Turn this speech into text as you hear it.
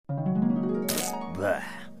Bleh.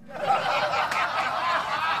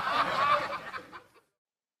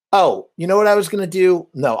 Oh, you know what I was going to do?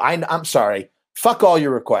 No, I'm sorry. Fuck all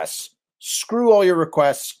your requests. Screw all your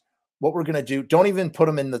requests. What we're going to do, don't even put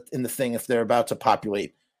them in the thing if they're about to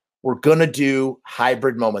populate. We're going to do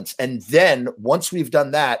hybrid moments. And then once we've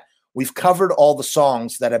done that, we've covered all the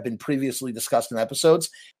songs that have been previously discussed in episodes.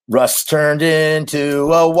 Russ turned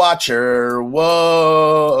into a watcher.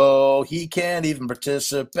 Whoa, he can't even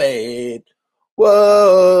participate.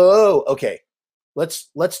 Whoa. Okay.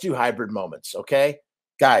 Let's do hybrid moments, okay?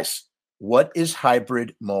 Guys, what is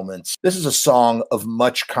hybrid moments? This is a song of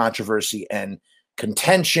much controversy and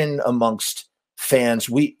contention amongst fans.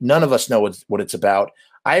 None of us know what it's about.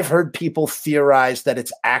 I've heard people theorize that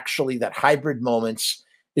it's actually that hybrid moments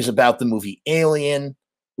is about the movie Alien,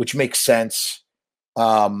 which makes sense.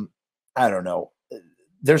 I don't know.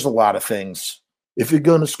 There's a lot of things. If you're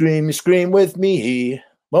gonna scream, you scream with me.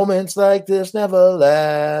 Moments like this never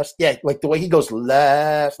last. Yeah, like the way he goes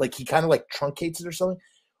last, like he kind of like truncates it or something.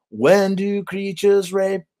 When do creatures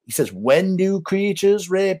rape? He says, when do creatures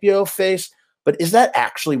rape your face? But is that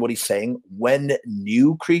actually what he's saying? When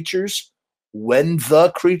new creatures? When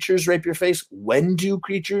the creatures rape your face? When do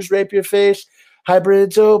creatures rape your face?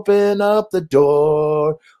 Hybrids open up the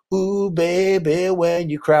door. Ooh, baby, when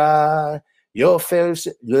you cry, your face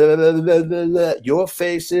is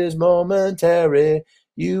momentary.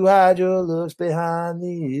 You hide your looks behind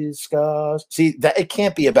these scars. See, that it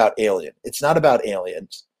can't be about Alien. It's not about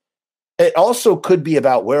aliens. It also could be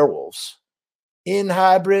about werewolves. In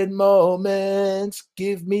hybrid moments,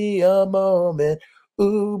 give me a moment.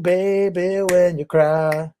 Ooh, baby, when you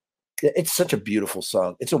cry. It's such a beautiful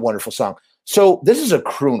song. It's a wonderful song. So this is a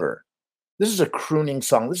crooner. This is a crooning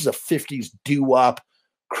song. This is a 50s doo-wop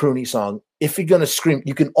croony song. If you're going to scream,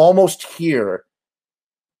 you can almost hear,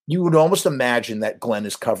 you would almost imagine that Glenn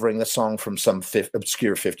is covering the song from some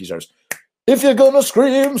obscure 50s artist. If you're going to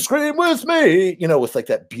scream, scream with me. You know, with like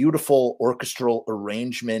that beautiful orchestral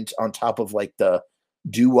arrangement on top of like the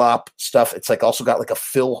doo-wop stuff. It's like also got like a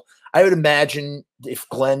fill. I would imagine if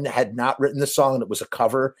Glenn had not written the song and it was a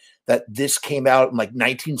cover, that this came out in like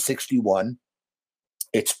 1961.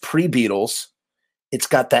 It's pre-Beatles. It's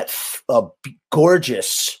got that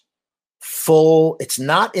gorgeous full. It's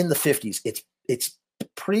not in the 50s. It's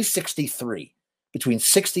pre-63. Between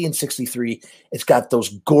 60 and 63, it's got those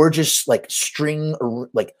gorgeous like string or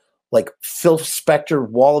like Phil Spector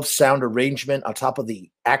wall of sound arrangement on top of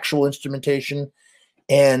the actual instrumentation.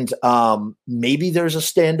 And maybe there's a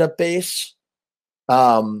stand-up bass.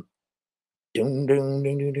 Ding, ding, ding,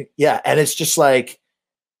 ding, ding. Yeah, and it's just like,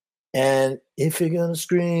 and if you're gonna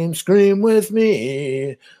scream, scream with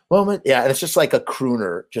me. Moment. Yeah, and it's just like a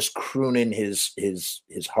crooner, just crooning his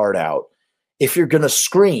heart out. If you're gonna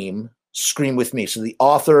scream, scream with me. So the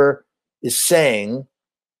author is saying,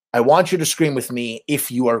 I want you to scream with me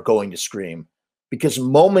if you are going to scream, because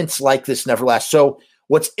moments like this never last. So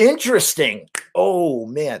what's interesting, oh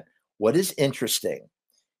man, what is interesting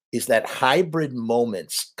is that hybrid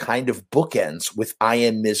moments kind of bookends with I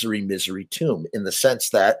Am Misery, Misery Tomb, in the sense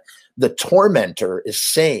that the tormentor is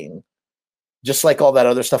saying, just like all that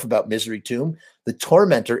other stuff about Misery Tomb, the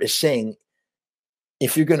tormentor is saying,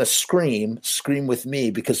 if you're going to scream, scream with me,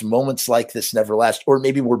 because moments like this never last. Or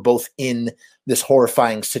maybe we're both in this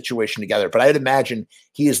horrifying situation together. But I'd imagine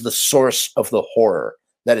he is the source of the horror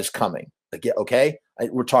that is coming. Okay?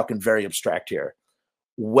 We're talking very abstract here.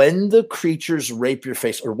 When the creatures rape your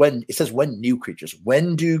face, or when it says when new creatures,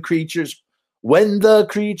 when do creatures, when the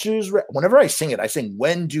creatures, whenever I sing it, I sing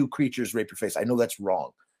when do creatures rape your face. I know that's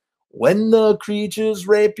wrong. When the creatures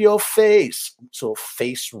rape your face. So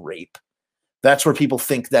face rape. That's where people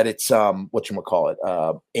think that it's Alien.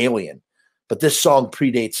 But this song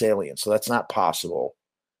predates Alien, so that's not possible.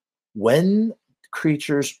 When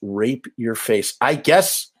creatures rape your face, I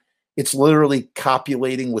guess it's literally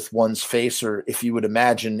copulating with one's face, or if you would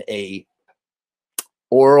imagine a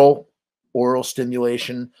oral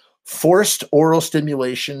stimulation, forced oral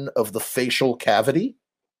stimulation of the facial cavity.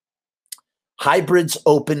 Hybrids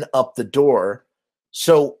open up the door.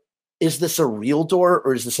 So is this a real door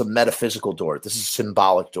or is this a metaphysical door? This is a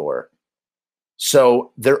symbolic door.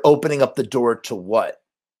 So they're opening up the door to what?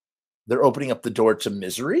 They're opening up the door to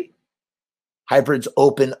misery. Hybrids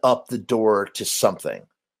open up the door to something.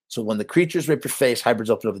 So when the creatures rip your face, hybrids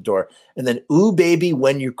open up the door. And then, ooh, baby,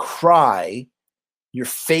 when you cry, your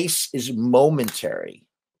face is momentary.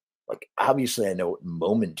 Like, obviously, I know what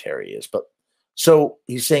momentary is, but so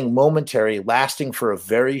he's saying momentary, lasting for a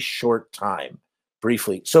very short time,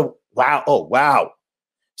 briefly. So, wow. Oh, wow.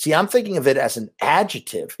 See, I'm thinking of it as an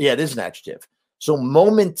adjective. Yeah, it is an adjective. So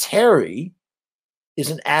momentary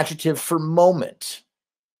is an adjective for moment,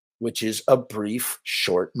 which is a brief,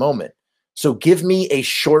 short moment. So give me a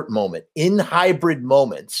short moment. In these hybrid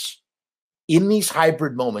moments,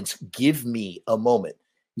 give me a moment.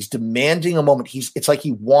 He's demanding a moment. It's like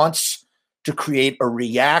he wants to create a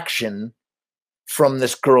reaction from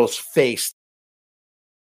this girl's face.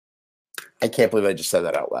 I can't believe I just said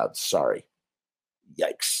that out loud. Sorry.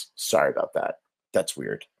 Yikes. Sorry about that. That's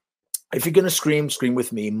weird. If you're going to scream, scream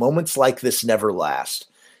with me. Moments like this never last.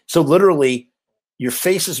 So literally, your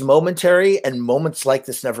face is momentary, and moments like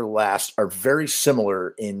this never last are very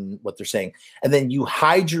similar in what they're saying. And then you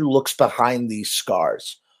hide your looks behind these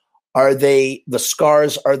scars. Are they the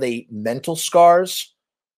scars? Are they mental scars?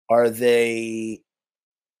 Are they?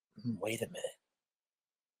 Wait a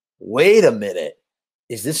minute.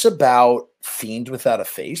 Is this about Fiend Without a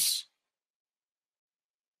Face?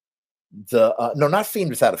 No, not Fiend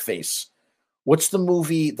Without a Face. What's the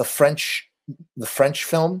movie? The French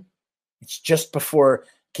film? It's just before it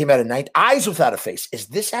came out at night. Eyes Without a Face. Does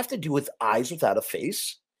this have to do with Eyes Without a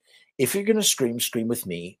Face? If you're going to scream, scream with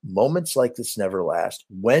me. Moments like this never last.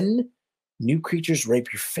 When new creatures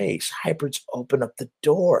rape your face, hybrids open up the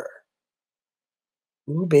door.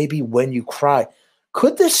 Ooh, baby, when you cry.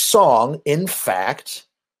 Could this song, in fact,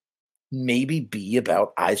 maybe be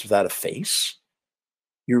about Eyes Without a Face?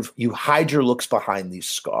 You hide your looks behind these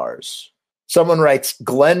scars. Someone writes,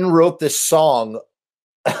 Glenn wrote this song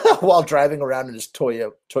while driving around in his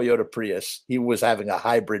Toyota Prius. He was having a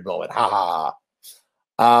hybrid moment. Ha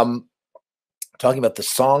ha. Talking about the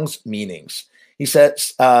song's meanings. He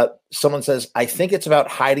says, someone says, I think it's about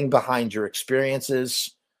hiding behind your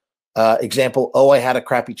experiences. Example, I had a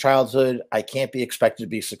crappy childhood. I can't be expected to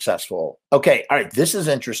be successful. Okay, all right, this is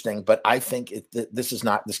interesting, but I think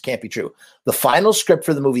this can't be true. The final script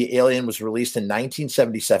for the movie Alien was released in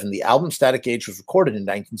 1977. The album Static Age was recorded in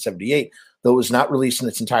 1978, though it was not released in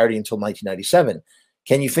its entirety until 1997.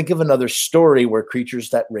 Can you think of another story where creatures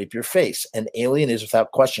that rape your face? An alien is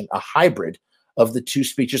without question a hybrid of the two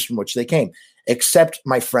species from which they came. Except,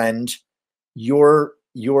 my friend, your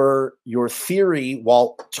theory,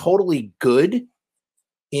 while totally good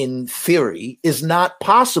in theory, is not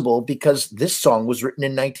possible because this song was written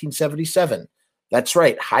in 1977. That's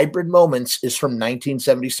right. Hybrid Moments is from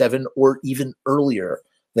 1977 or even earlier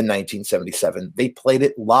than 1977. They played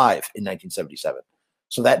it live in 1977.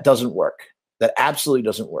 So that doesn't work. That absolutely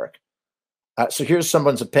doesn't work. So here's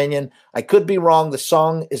someone's opinion. I could be wrong. The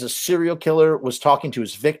song is a serial killer was talking to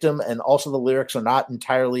his victim, and also the lyrics are not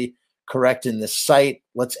entirely correct in this site.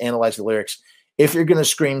 Let's analyze the lyrics. If you're going to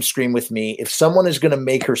scream, scream with me. If someone is going to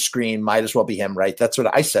make her scream, might as well be him, right? That's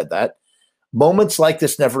what I said that. Moments like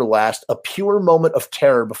this never last. A pure moment of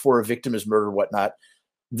terror before a victim is murdered, whatnot.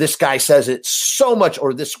 This guy says it so much,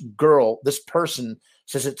 or this person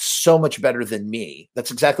says it so much better than me.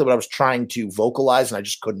 That's exactly what I was trying to vocalize, and I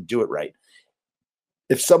just couldn't do it right.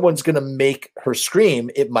 If someone's going to make her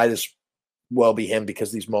scream, it might as well be him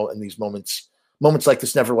because these moments like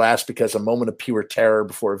this never last because a moment of pure terror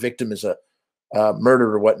before a victim is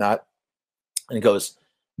murdered or whatnot. And he goes,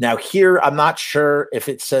 now here, I'm not sure if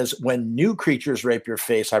it says when new creatures rape your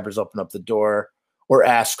face, hybrids open up the door, or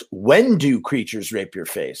asks, when do creatures rape your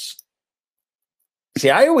face? See,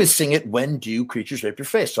 I always sing it, when do creatures rape your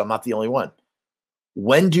face? So I'm not the only one.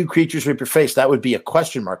 When do creatures rape your face? That would be a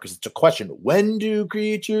question mark because it's a question. When do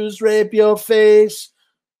creatures rape your face?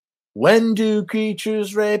 When do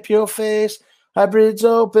creatures rape your face? Hybrids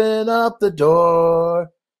open up the door.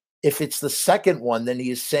 If it's the second one, then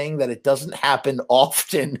he is saying that it doesn't happen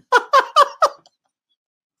often.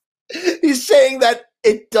 He's saying that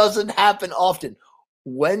it doesn't happen often.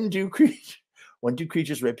 When do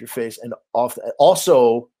creatures rape your face? And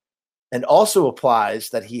also applies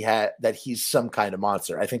that he's some kind of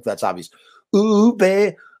monster. I think that's obvious. Ooh,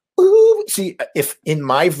 babe. Ooh. See, if in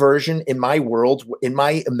my version, in my world, in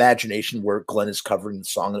my imagination, where Glenn is covering the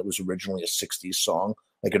song, and it was originally a 60s song,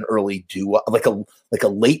 like an early doo-wop, like a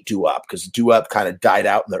late doo-wop, because doo-wop kind of died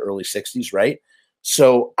out in the early 60s, right?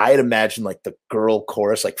 So I had imagined like the girl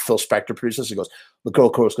chorus, like Phil Spector produces, the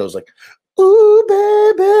girl chorus goes like, ooh,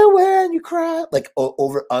 baby, when you cry, like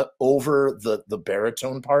over the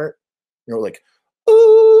baritone part, like,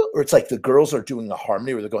 ooh, or it's like the girls are doing a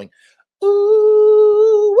harmony where they're going,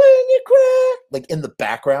 ooh, when you cry, like in the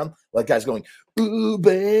background, like guys going, ooh,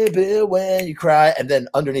 baby, when you cry, and then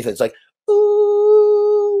underneath it, it's like,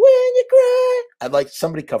 ooh, when you cry. I'd like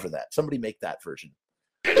somebody cover that. Somebody make that version.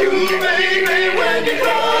 Ooh, baby, when you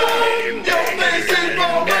cry, your face is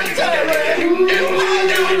momentary.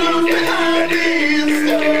 You look behind these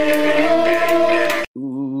scars.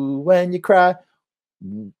 Ooh, when you cry.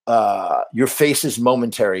 Your face is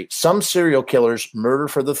momentary. Some serial killers murder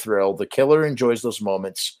for the thrill. The killer enjoys those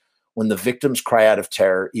moments when the victims cry out of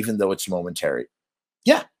terror, even though it's momentary.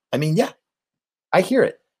 Yeah. I mean, yeah, I hear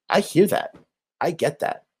it. I hear that. I get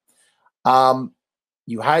that.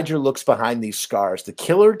 You hide your looks behind these scars. The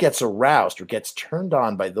killer gets aroused or gets turned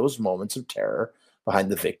on by those moments of terror behind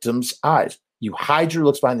the victim's eyes. You hide your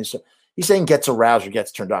looks behind these. He's saying gets aroused or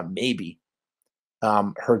gets turned on. Maybe.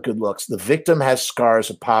 Her good looks. The victim has scars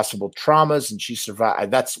of possible traumas and she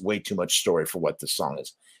survived. That's way too much story for what this song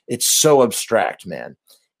is. It's so abstract, man.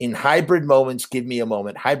 In hybrid moments, give me a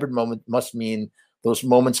moment. Hybrid moment must mean those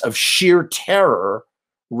moments of sheer terror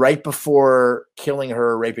right before killing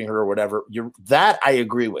her, raping her, or whatever. That I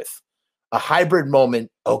agree with. A hybrid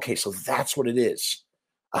moment, okay, so that's what it is.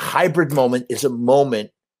 A hybrid moment is a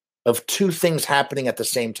moment of two things happening at the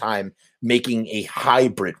same time, making a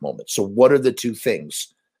hybrid moment. So what are the two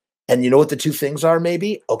things? And you know what the two things are,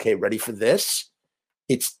 maybe? Okay, ready for this?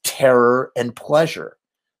 It's terror and pleasure.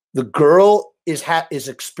 The girl is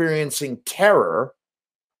experiencing terror,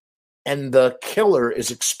 and the killer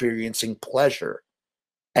is experiencing pleasure.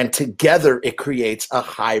 And together it creates a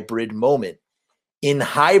hybrid moment. In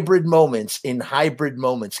hybrid moments,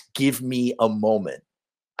 give me a moment.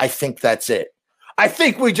 I think that's it. I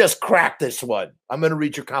think we just cracked this one. I'm going to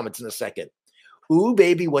read your comments in a second. Ooh,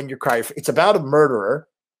 baby, when you're crying. It's about a murderer.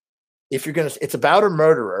 It's about a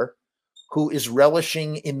murderer who is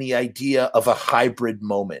relishing in the idea of a hybrid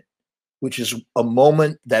moment, which is a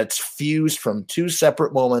moment that's fused from two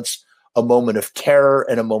separate moments, a moment of terror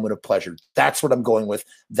and a moment of pleasure. That's what I'm going with.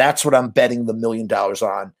 That's what I'm betting the $1 million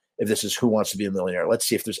on if this is Who Wants to Be a Millionaire. Let's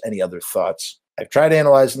see if there's any other thoughts. I've tried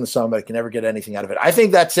analyzing the song, but I can never get anything out of it. I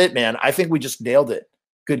think that's it, man. I think we just nailed it.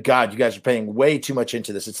 Good God, you guys are paying way too much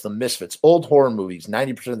into this. It's the Misfits. Old horror movies,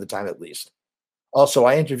 90% of the time at least. Also,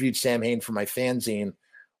 I interviewed Sam Hain for my fanzine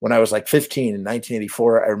when I was like 15 in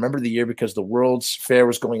 1984. I remember the year because the World's Fair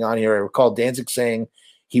was going on here. I recall Danzig saying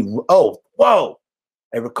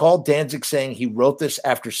I recall Danzig saying he wrote this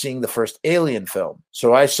after seeing the first Alien film.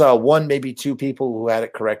 So I saw one, maybe two people who had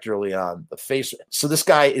it correct early on. The face. So this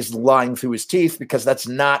guy is lying through his teeth because that's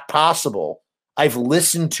not possible. I've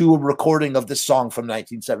listened to a recording of this song from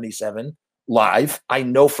 1977 live. I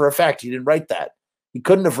know for a fact he didn't write that. He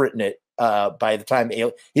couldn't have written it by the time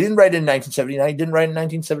he didn't write it in 1979. He didn't write it in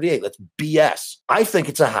 1978. That's BS. I think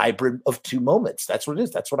it's a hybrid of two moments. That's what it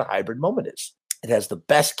is. That's what a hybrid moment is. It has the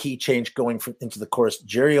best key change going into the chorus.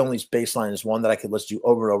 Jerry Only's bass line is one that I could listen to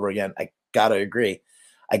over and over again. I gotta agree.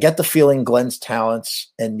 I get the feeling Glenn's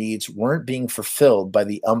talents and needs weren't being fulfilled by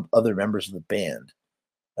the other members of the band.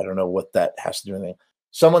 I don't know what that has to do with anything.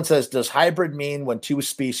 Someone says, does hybrid mean when two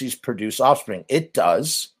species produce offspring? It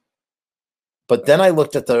does. But then I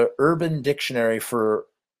looked at the Urban Dictionary for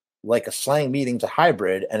like a slang meaning to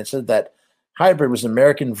hybrid, and it said that hybrid was an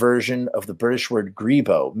American version of the British word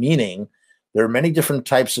grebo, meaning there are many different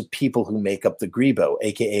types of people who make up the grebo,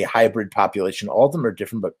 aka hybrid population. All of them are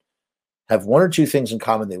different, but have one or two things in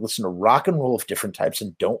common. They listen to rock and roll of different types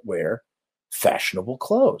and don't wear fashionable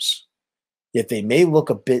clothes. Yet they may look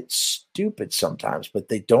a bit stupid sometimes, but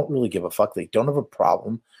they don't really give a fuck. They don't have a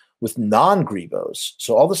problem with non-grebos.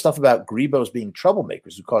 So all the stuff about grebos being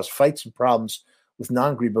troublemakers who cause fights and problems with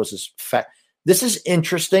non-grebos is fact. This is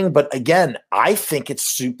interesting, but again, I think it's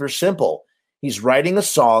super simple. He's writing a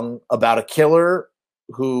song about a killer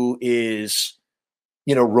who is,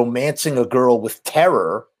 romancing a girl with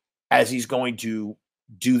terror as he's going to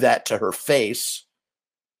do that to her face.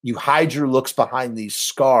 You hide your looks behind these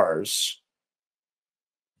scars.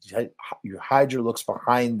 You hide your looks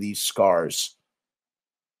behind these scars.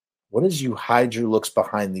 What is you hide your looks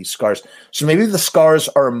behind these scars? So maybe the scars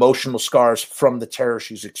are emotional scars from the terror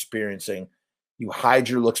she's experiencing. You hide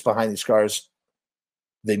your looks behind these scars.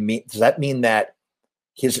 Does that mean that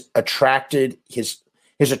his attraction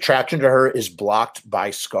to her is blocked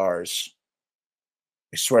by scars?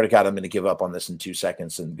 I swear to God, I'm going to give up on this in 2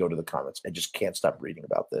 seconds and go to the comments. I just can't stop reading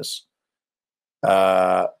about this.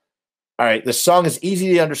 All right. The song is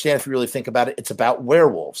easy to understand if you really think about it. It's about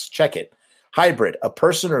werewolves. Check it. Hybrid, a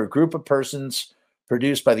person or a group of persons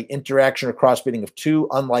produced by the interaction or crossbreeding of two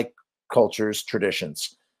unlike cultures,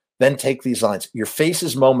 traditions. Then take these lines. Your face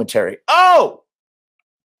is momentary. Oh!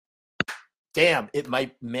 Damn, it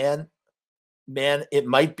might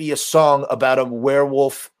be a song about a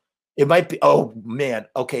werewolf. It might be, oh man.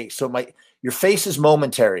 Okay, so your face is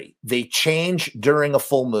momentary. They change during a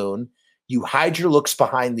full moon. You hide your looks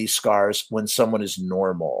behind these scars when someone is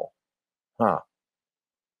normal. Huh.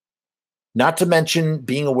 Not to mention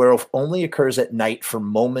being a werewolf only occurs at night for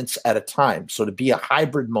moments at a time. So to be a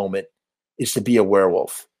hybrid moment is to be a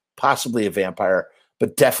werewolf, possibly a vampire,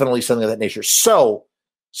 but definitely something of that nature. So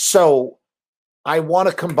I want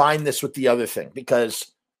to combine this with the other thing,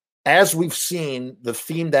 because as we've seen, the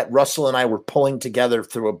theme that Russell and I were pulling together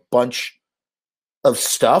through a bunch of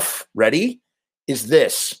stuff, ready, is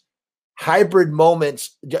this. Hybrid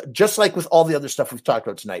moments, just like with all the other stuff we've talked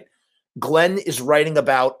about tonight. Glenn is writing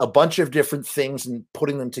about a bunch of different things and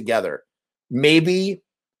putting them together. Maybe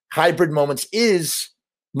hybrid moments is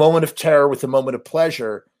moment of terror with a moment of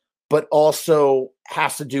pleasure, but also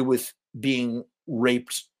has to do with being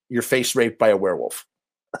raped, your face raped by a werewolf.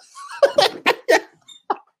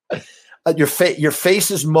 Your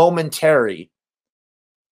face is momentary.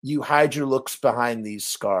 You hide your looks behind these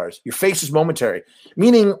scars. Your face is momentary,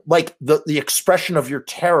 meaning like the expression of your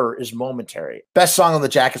terror is momentary. Best song on the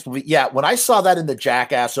Jackass movie. Yeah, when I saw that in the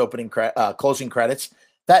Jackass closing credits,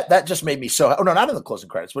 that just made me so. Oh no, not in the closing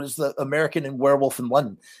credits, but it's the American and Werewolf in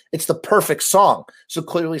London. It's the perfect song. So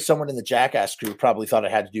clearly, someone in the Jackass crew probably thought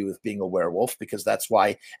it had to do with being a werewolf, because that's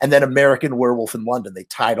why. And then American Werewolf in London, they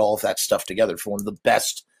tied all of that stuff together for one of the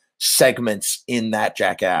best segments in that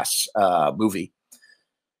Jackass movie.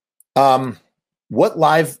 What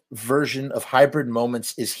live version of hybrid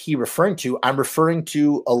moments is he referring to? I'm referring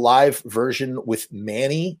to a live version with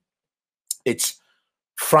Manny. It's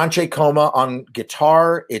Franche Coma on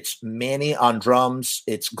guitar, it's Manny on drums,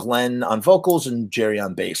 it's Glenn on vocals, and Jerry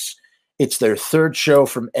on bass. It's their third show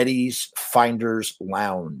from Eddie's Finders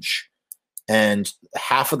Lounge. And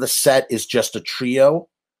half of the set is just a trio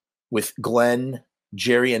with Glenn,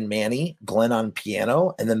 Jerry, and Manny. Glenn on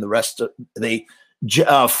piano, and then the rest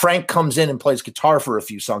of Frank comes in and plays guitar for a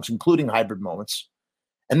few songs, including hybrid moments.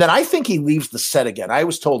 And then I think he leaves the set again. I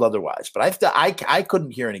was told otherwise, but I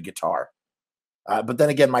couldn't hear any guitar. But then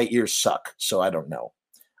again, my ears suck, so I don't know.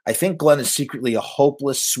 I think Glenn is secretly a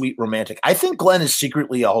hopeless, sweet romantic. I think Glenn is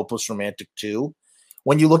secretly a hopeless romantic too.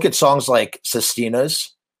 When you look at songs like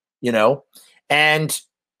Sestina's, and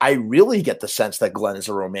I really get the sense that Glenn is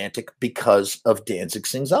a romantic because of Danzig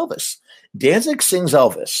Sings Elvis. Danzig Sings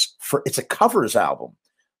Elvis, it's a covers album,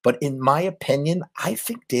 but in my opinion, I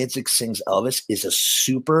think Danzig Sings Elvis is a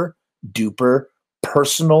super duper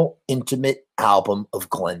personal, intimate album of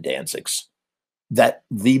Glenn Danzig's that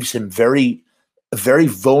leaves him very, very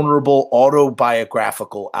vulnerable,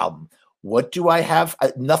 autobiographical album. What do I have?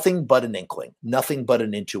 Nothing but an inkling, nothing but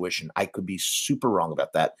an intuition. I could be super wrong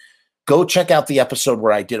about that. Go check out the episode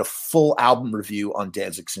where I did a full album review on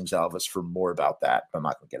Danzig Sings Elvis for more about that. I'm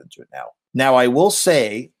not going to get into it now. Now, I will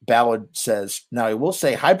say, Ballard says,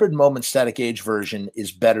 Hybrid Moment Static Age version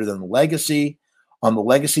is better than the Legacy. On the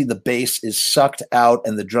Legacy, the bass is sucked out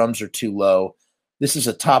and the drums are too low. This is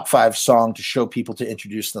a top 5 song to show people, to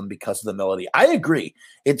introduce them because of the melody. I agree.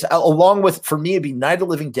 It's along with, for me, it'd be Night of the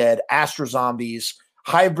Living Dead, Astro Zombies,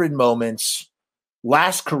 Hybrid Moments,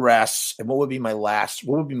 Last Caress, and what would be my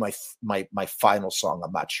final song?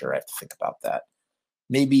 I'm not sure. I have to think about that.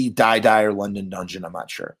 Maybe Die Die or London Dungeon. I'm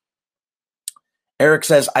not sure. Eric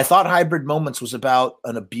says, I thought Hybrid Moments was about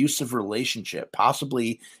an abusive relationship,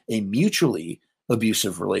 possibly a mutually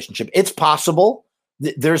abusive relationship. It's possible.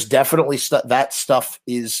 There's definitely that stuff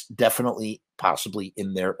is definitely possibly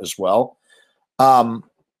in there as well.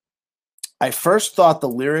 I first thought the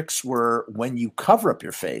lyrics were when you cover up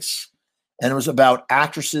your face, and it was about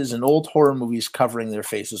actresses in old horror movies covering their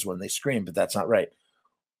faces when they scream, but that's not right.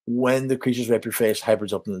 When the creatures rape your face,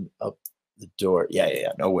 hybrids open up the door.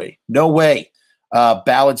 Yeah. No way.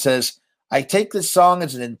 Ballad says, I take this song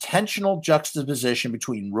as an intentional juxtaposition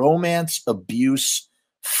between romance, abuse,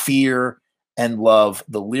 fear, and love,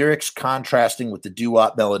 the lyrics contrasting with the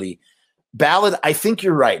doo-wop melody. Ballad, I think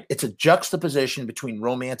you're right. It's a juxtaposition between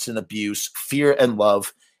romance and abuse, fear and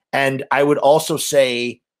love. And I would also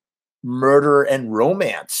say murder and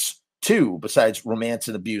romance too, besides romance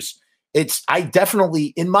and abuse. I definitely,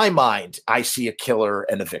 in my mind, I see a killer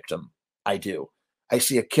and a victim. I do. I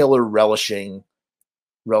see a killer relishing.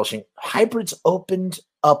 Hybrids opened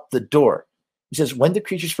up the door. He says, when the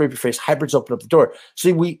creatures rape your face, hybrids open up the door. So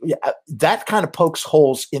that kind of pokes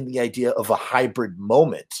holes in the idea of a hybrid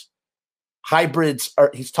moment.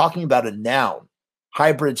 He's talking about a noun.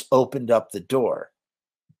 Hybrids opened up the door.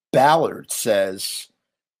 Ballard says,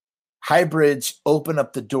 hybrids open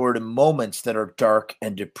up the door to moments that are dark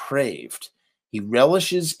and depraved. He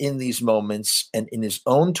relishes in these moments, and in his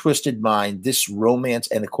own twisted mind, this romance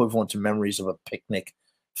and equivalent to memories of a picnic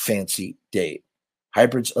fancy date.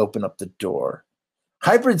 Hybrids open up the door.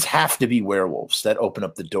 Hybrids have to be werewolves that open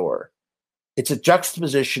up the door. It's a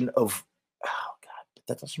juxtaposition of, oh God, but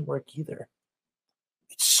that doesn't work either.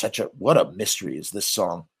 It's what a mystery is this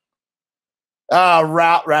song.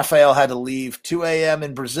 Raphael had to leave. 2 a.m.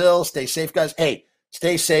 in Brazil. Stay safe, guys. Hey,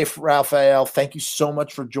 Stay safe, Raphael. Thank you so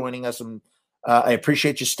much for joining us. And I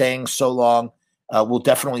appreciate you staying so long. We'll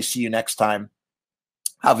definitely see you next time.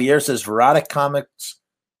 Javier says Verotic Comics,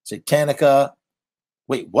 Satanica.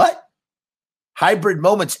 Wait, what? Hybrid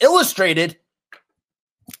Moments Illustrated?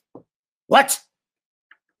 What?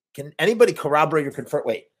 Can anybody corroborate or confirm?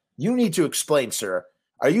 Wait, you need to explain, sir.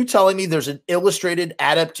 Are you telling me there's an illustrated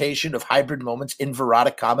adaptation of Hybrid Moments in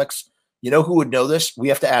Verotic Comics? You know who would know this? We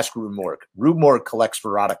have to ask Rue Morg. Rue Morg collects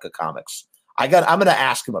Verotica comics. I'm going to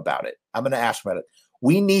ask him about it.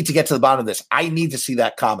 We need to get to the bottom of this. I need to see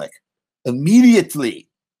that comic immediately.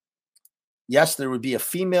 Yes, there would be a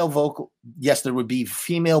female vocal. Yes, there would be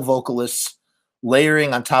female vocalists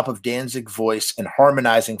layering on top of Danzig voice and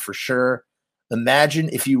harmonizing for sure. Imagine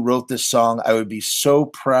if you wrote this song. I would be so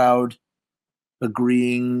proud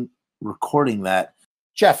recording that.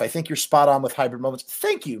 Jeff, I think you're spot on with Hybrid Moments.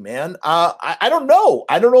 Thank you, man. I don't know.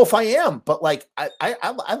 I don't know if I am, but like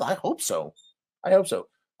I hope so. I hope so.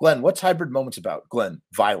 Glenn, what's Hybrid Moments about? Glenn,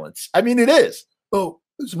 violence. I mean, it is. Oh,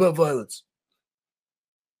 it's about violence.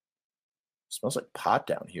 It smells like pot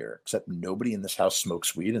down here, except nobody in this house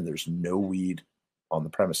smokes weed and there's no weed on the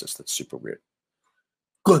premises. That's super weird.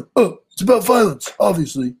 Glenn, oh, it's about violence,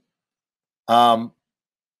 obviously.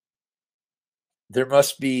 There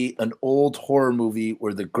must be an old horror movie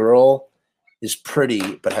where the girl is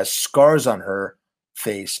pretty but has scars on her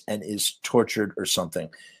face and is tortured or something.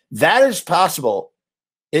 That is possible.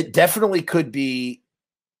 It definitely could be.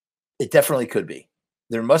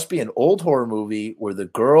 There must be an old horror movie where the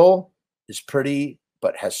girl is pretty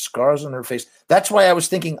but has scars on her face. That's why I was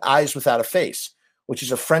thinking Eyes Without a Face, which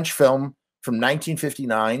is a French film from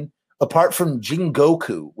 1959. Apart from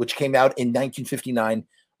Jingoku, which came out in 1959,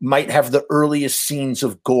 might have the earliest scenes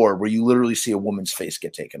of gore where you literally see a woman's face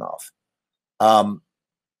get taken off.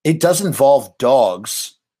 It does involve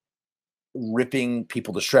dogs ripping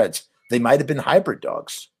people to shreds. They might have been hybrid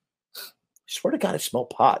dogs. I swear to God, I smell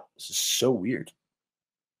pot. This is so weird.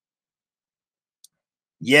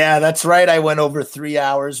 Yeah, that's right. I went over 3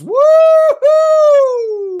 hours.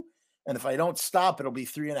 Woo-hoo! And if I don't stop, it'll be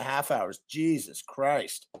 3.5 hours. Jesus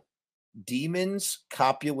Christ. Demons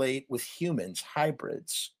copulate with humans,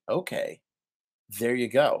 hybrids. Okay. There you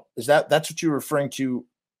go. That's what you were referring to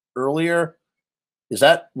earlier? Was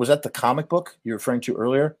that the comic book you were referring to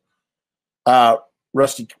earlier?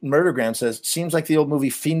 Rusty Murdergram says, seems like the old movie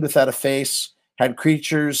Fiend Without a Face had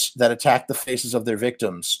creatures that attacked the faces of their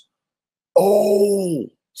victims. Oh,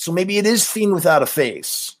 so maybe it is Fiend Without a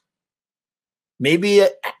Face. Maybe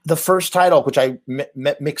the first title, which I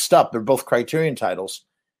mixed up, they're both Criterion titles.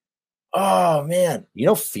 Oh, man. You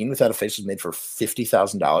know, Fiend Without a Face was made for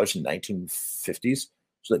 $50,000 in 1950s. It's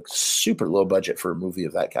like super low budget for a movie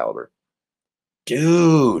of that caliber.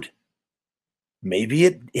 Dude. Maybe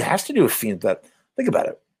it has to do with Fiend. But think about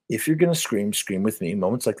it. If you're going to scream with me.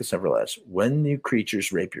 Moments like this never last. When new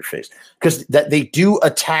creatures rape your face. Because they do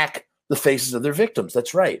attack the faces of their victims.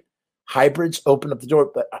 That's right. Hybrids open up the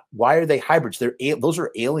door. But why are they hybrids? Those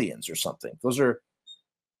are aliens or something. Those are...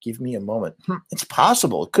 Give me a moment. It's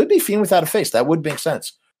possible. It could be Fiend Without a Face. That would make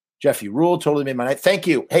sense. Jeff, you ruled. Totally made my night. Thank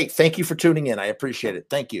you. Hey, thank you for tuning in. I appreciate it.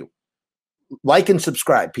 Thank you. Like and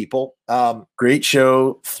subscribe, people. Great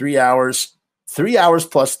show. 3 hours. 3 hours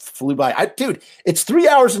plus flew by. Dude, it's 3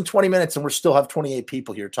 hours and 20 minutes and we still have 28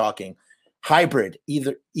 people here talking. Hybrid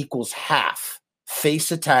either equals half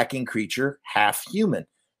face attacking creature, half human.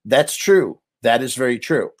 That's true. That is very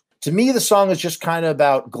true. To me, the song is just kind of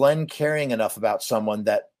about Glenn caring enough about someone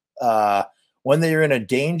that when they're in a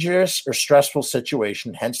dangerous or stressful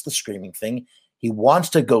situation, hence the screaming thing, he wants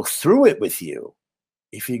to go through it with you.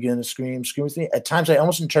 If you're going to scream with me. At times, I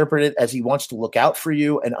almost interpret it as he wants to look out for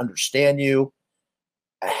you and understand you.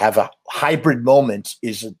 Have a hybrid moment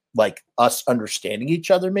is like us understanding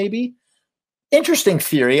each other, maybe. Interesting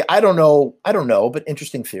theory. I don't know, but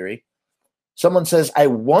interesting theory. Someone says, I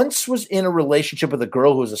once was in a relationship with a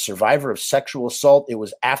girl who was a survivor of sexual assault. It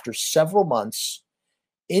was after several months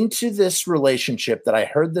into this relationship that I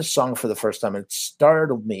heard this song for the first time. It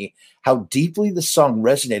startled me how deeply the song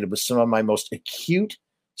resonated with some of my most acute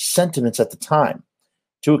sentiments at the time.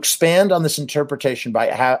 To expand on this interpretation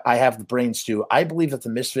by I have the brains to, I believe that the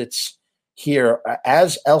Misfits here,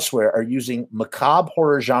 as elsewhere, are using macabre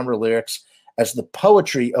horror genre lyrics as the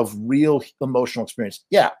poetry of real emotional experience.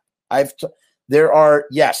 Yeah, in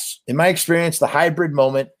my experience, the hybrid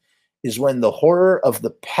moment is when the horror of the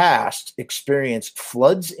past experience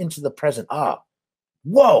floods into the present. Whoa.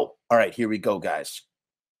 All right, here we go, guys.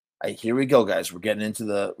 We're getting into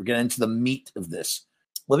the meat of this.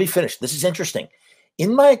 Let me finish. This is interesting.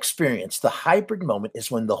 In my experience, the hybrid moment is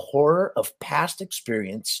when the horror of past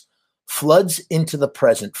experience floods into the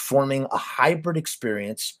present, forming a hybrid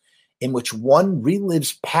experience in which one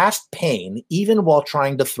relives past pain even while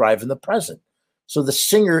trying to thrive in the present. So the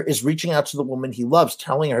singer is reaching out to the woman he loves,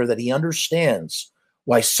 telling her that he understands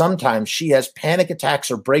why sometimes she has panic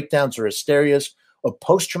attacks or breakdowns or hysterias or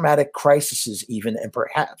post-traumatic crises even, and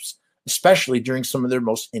perhaps especially during some of their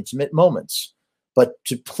most intimate moments. But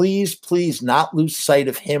to please not lose sight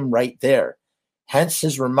of him right there. Hence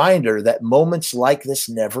his reminder that moments like this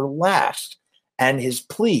never last. And his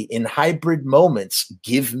plea in hybrid moments,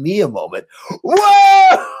 give me a moment.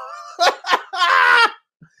 Whoa!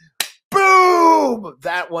 Boom!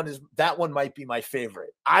 That one might be my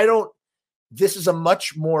favorite. This is a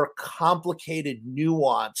much more complicated,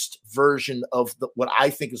 nuanced version of what I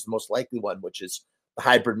think is the most likely one, which is the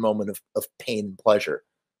hybrid moment of pain and pleasure.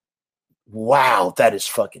 Wow, that is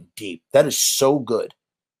fucking deep. That is so good.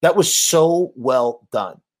 That was so well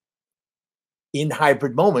done. In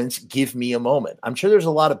hybrid moments, give me a moment. I'm sure there's a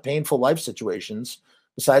lot of painful life situations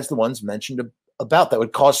besides the ones mentioned about that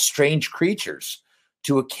would cause strange creatures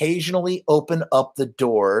to occasionally open up the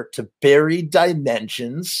door to buried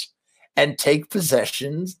dimensions and take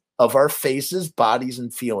possession of our faces, bodies,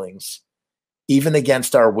 and feelings, even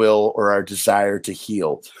against our will or our desire to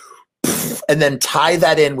heal. And then tie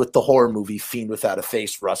that in with the horror movie Fiend Without a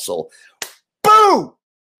Face, Russell. Boom!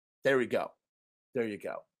 There we go. There you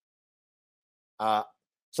go.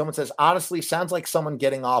 Someone says, honestly, sounds like someone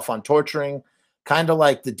getting off on torturing, kind of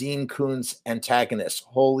like the Dean Koontz antagonist.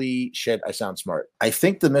 Holy shit, I sound smart. I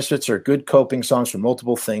think the Misfits are good coping songs for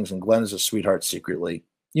multiple things, and Glenn is a sweetheart secretly.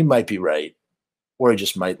 You might be right. Or he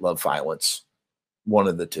just might love violence. One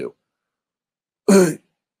of the two. Hey,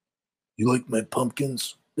 you like my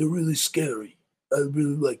pumpkins? They're really scary. I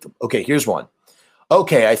really like them. Okay, here's one.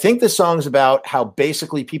 Okay, I think this song's about how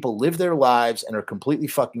basically people live their lives and are completely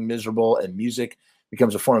fucking miserable, and music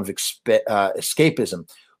becomes a form of escapism.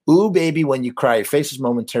 Ooh, baby, when you cry, your face is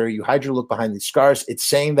momentary. You hide your look behind these scars. It's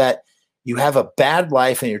saying that you have a bad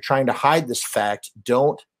life and you're trying to hide this fact.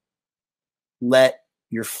 Don't let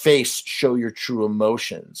your face show your true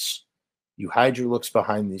emotions. You hide your looks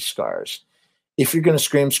behind these scars. If you're going to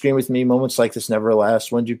scream, scream with me. Moments like this never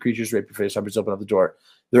last. When do creatures rape your face? Hybrids open up the door.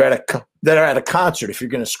 They're at a concert. If you're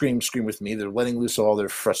going to scream, scream with me. They're letting loose all their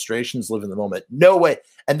frustrations. Live in the moment. No way.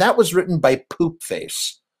 And that was written by Poop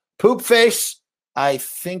Face. Poop Face, I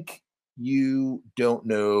think you don't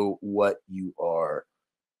know what you are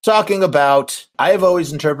talking about. I have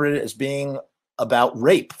always interpreted it as being about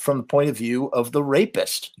rape from the point of view of the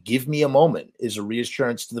rapist. Give me a moment is a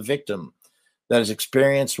reassurance to the victim that his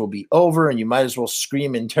experience will be over and you might as well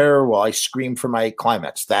scream in terror while I scream for my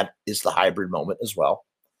climax. That is the hybrid moment as well.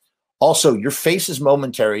 Also, your face is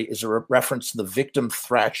momentary is a reference to the victim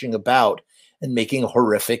thrashing about and making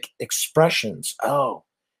horrific expressions. Oh,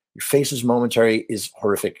 your face is momentary is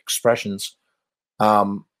horrific expressions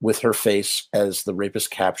with her face as the rapist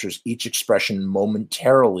captures each expression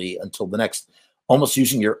momentarily until the next, almost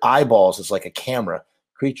using your eyeballs as like a camera.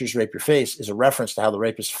 Creatures rape your face is a reference to how the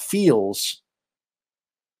rapist feels.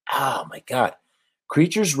 Oh my God.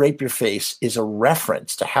 Creatures rape your face is a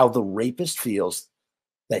reference to how the rapist feels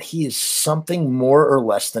that he is something more or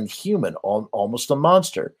less than human, almost a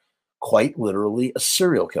monster, quite literally a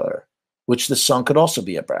serial killer, which the song could also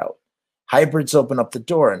be about. Hybrids open up the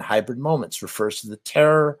door, and hybrid moments refers to the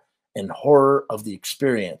terror and horror of the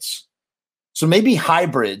experience. So maybe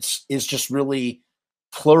hybrids is just really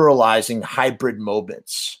pluralizing hybrid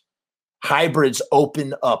moments. Hybrids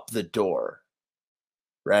open up the door,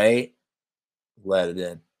 right? Let it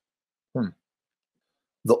in.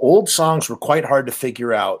 The old songs were quite hard to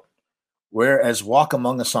figure out, whereas Walk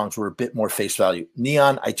Among Us songs were a bit more face value.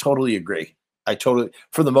 Neon, I totally agree.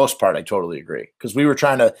 For the most part, I totally agree. Because we were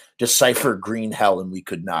trying to decipher Green Hell and we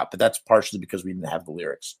could not, but that's partially because we didn't have the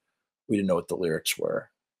lyrics. We didn't know what the lyrics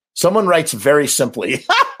were. Someone writes very simply,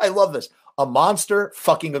 I love this, a monster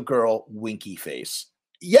fucking a girl, winky face.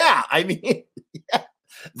 Yeah, I mean, yeah,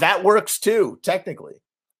 that works too, technically.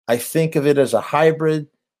 I think of it as a hybrid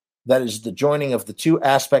that is the joining of the two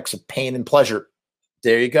aspects of pain and pleasure.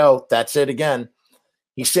 There you go. That's it again.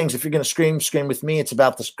 He sings, if you're going to scream, scream with me. It's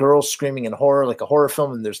about this girl screaming in horror, like a horror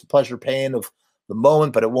film, and there's the pleasure pain of the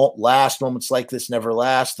moment, but it won't last. Moments like this never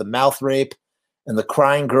last. The mouth rape and the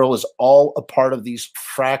crying girl is all a part of these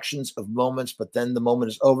fractions of moments, but then the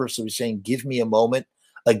moment is over. So he's saying, give me a moment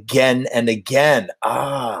again and again.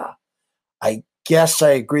 I guess I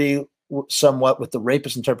agree somewhat with the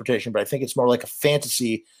rapist interpretation, but I think it's more like a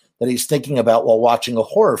fantasy that he's thinking about while watching a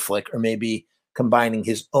horror flick, or maybe combining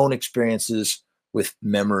his own experiences with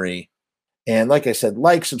memory. And like I said,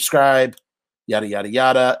 like, subscribe, yada, yada,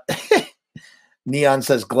 yada. Neon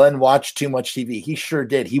says Glenn watched too much TV. He sure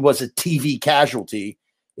did. He was a TV casualty.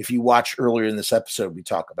 If you watch earlier in this episode, we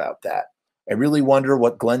talk about that. I really wonder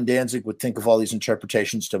what Glenn Danzig would think of all these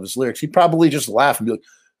interpretations of his lyrics. He'd probably just laugh and be like,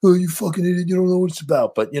 oh, you fucking idiot. You don't know what it's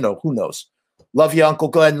about. But, who knows? Love you, Uncle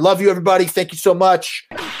Glenn. Love you, everybody. Thank you so much.